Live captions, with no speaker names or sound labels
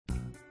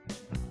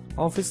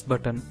Office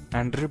button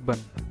and ribbon.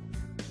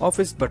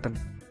 Office button.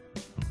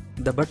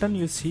 The button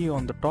you see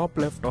on the top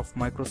left of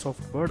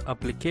Microsoft Word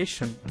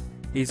application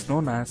is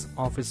known as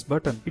Office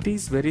button. It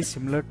is very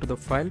similar to the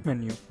File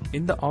menu.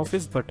 In the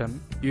Office button,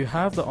 you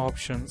have the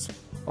options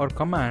or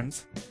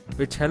commands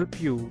which help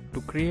you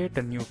to create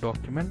a new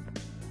document,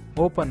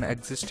 open an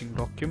existing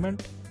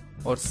document,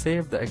 or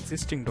save the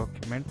existing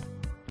document,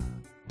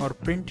 or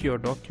print your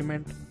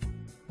document,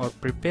 or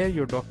prepare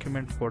your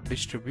document for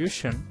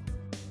distribution,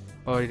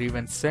 or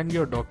even send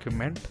your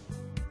document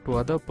to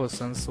other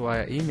persons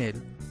via email,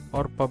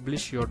 or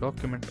publish your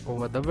document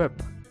over the web.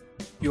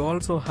 You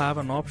also have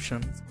an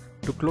option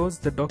to close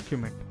the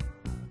document.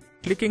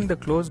 Clicking the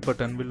close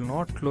button will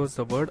not close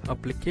the Word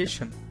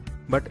application,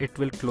 but it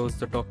will close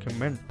the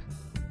document.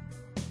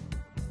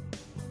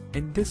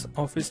 In this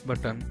Office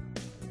button,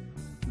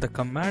 the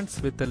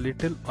commands with a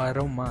little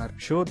arrow mark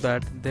show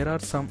that there are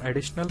some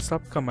additional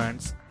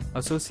subcommands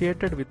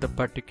associated with a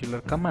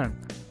particular command.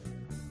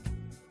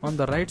 On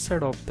the right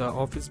side of the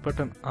Office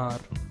button are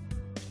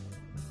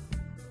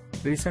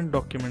Recent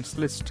Documents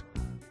list.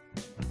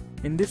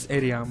 In this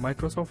area,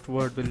 Microsoft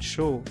Word will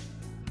show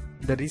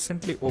the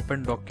recently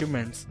opened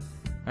documents,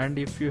 and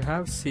if you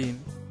have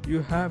seen,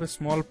 you have a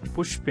small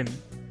push pin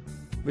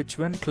which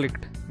when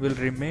clicked will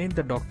remain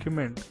the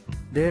document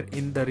there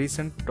in the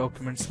Recent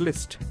Documents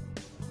list.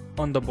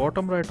 On the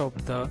bottom right of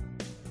the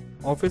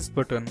Office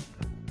button,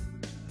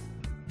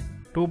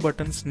 two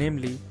buttons,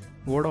 namely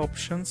Word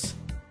Options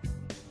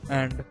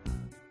and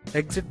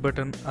Exit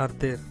button, are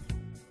there.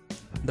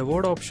 The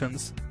Word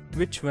Options,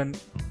 which when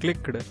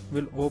clicked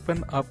will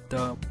open up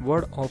the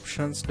Word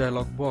Options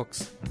dialog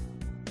box,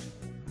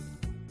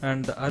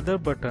 and the other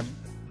button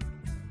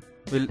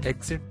will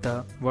exit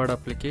the Word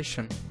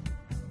application.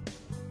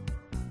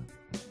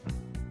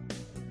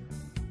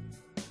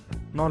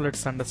 Now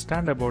let's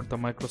understand about the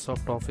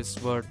Microsoft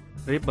Office Word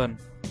ribbon.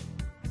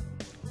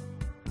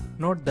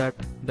 Note that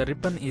the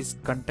ribbon is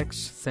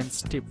context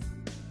sensitive.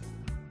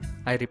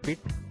 I repeat,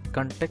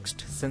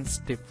 context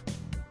sensitive,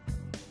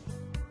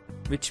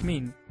 which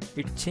means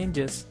it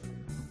changes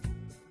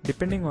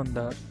depending on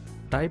the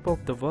type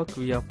of the work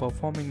we are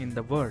performing in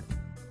the Word.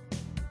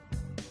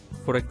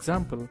 For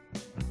example,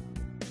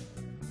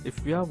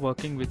 if we are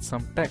working with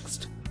some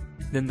text,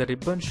 then the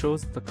ribbon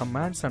shows the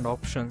commands and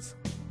options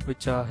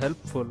which are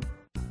helpful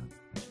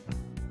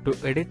to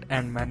edit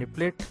and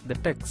manipulate the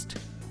text.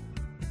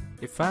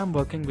 If I am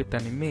working with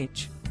an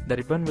image, the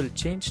ribbon will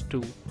change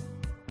to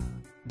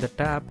the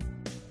tab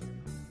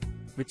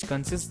which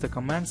consists the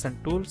commands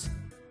and tools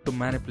to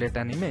manipulate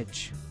an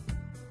image.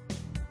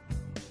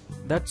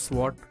 That's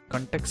what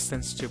context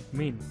sensitive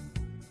means.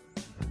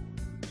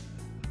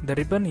 The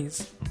ribbon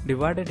is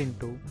divided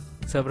into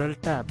several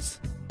tabs.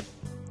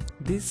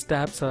 These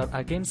tabs are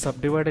again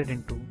subdivided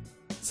into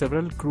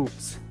several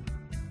groups.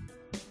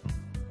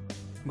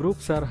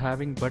 Groups are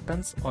having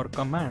buttons or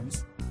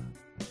commands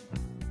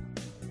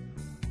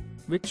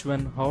which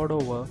when hovered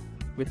over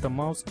with a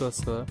mouse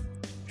cursor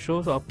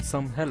shows up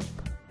some help.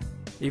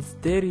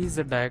 If there is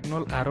a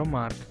diagonal arrow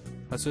mark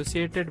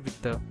associated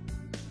with the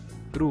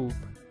group,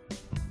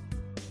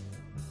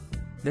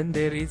 then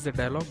there is a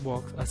dialog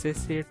box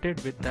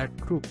associated with that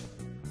group.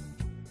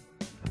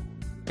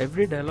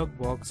 Every dialog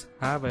box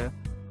have a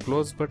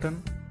close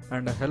button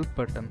and a help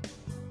button.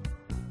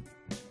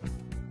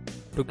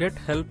 To get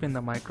help in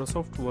the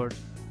Microsoft Word,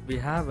 we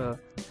have a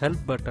help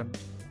button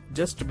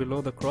just below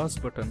the cross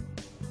button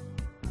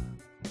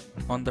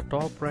on the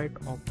top right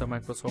of the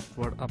Microsoft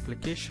Word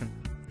application.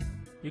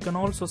 You can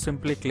also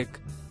simply click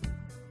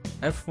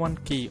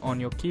F1 key on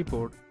your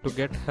keyboard to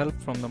get help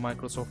from the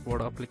Microsoft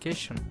Word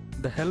application.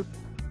 The help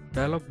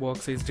dialog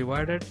box is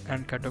divided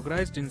and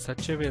categorized in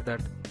such a way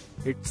that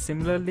it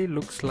similarly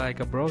looks like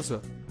a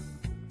browser.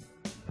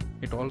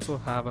 It also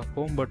have a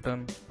home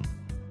button,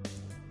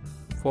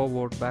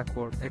 forward,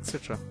 backward,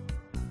 etc.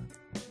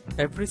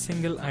 Every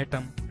single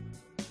item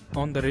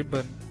on the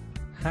ribbon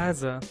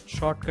has a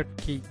shortcut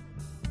key.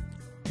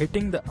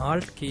 Hitting the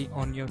Alt key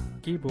on your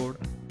keyboard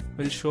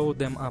will show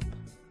them up.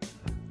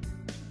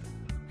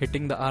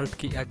 Hitting the Alt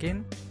key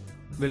again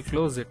will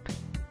close it.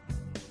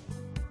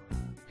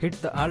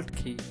 Hit the Alt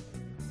key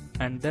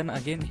and then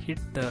again hit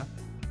the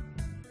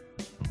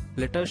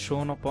letters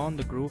shown upon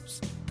the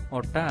groups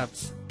or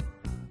tabs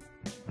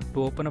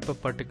to open up a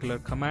particular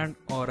command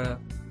or a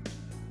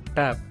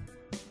tab.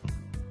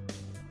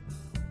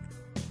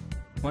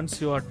 Once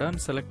you are done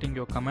selecting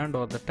your command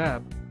or the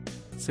tab,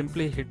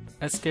 simply hit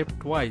Escape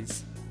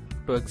twice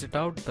to exit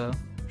out the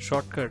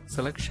shortcut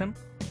selection,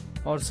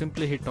 or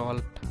simply hit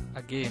Alt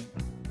again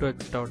to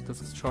exit out the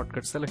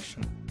shortcut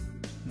selection.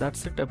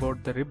 That's it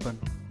about the ribbon.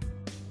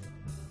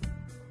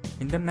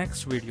 In the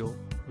next video,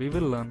 we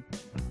will learn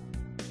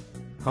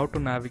how to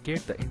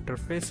navigate the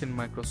interface in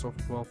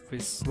Microsoft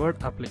Office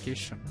Word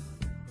application.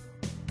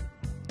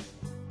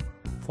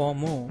 For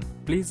more,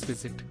 please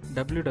visit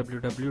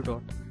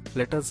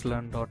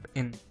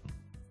www.letuslearn.in.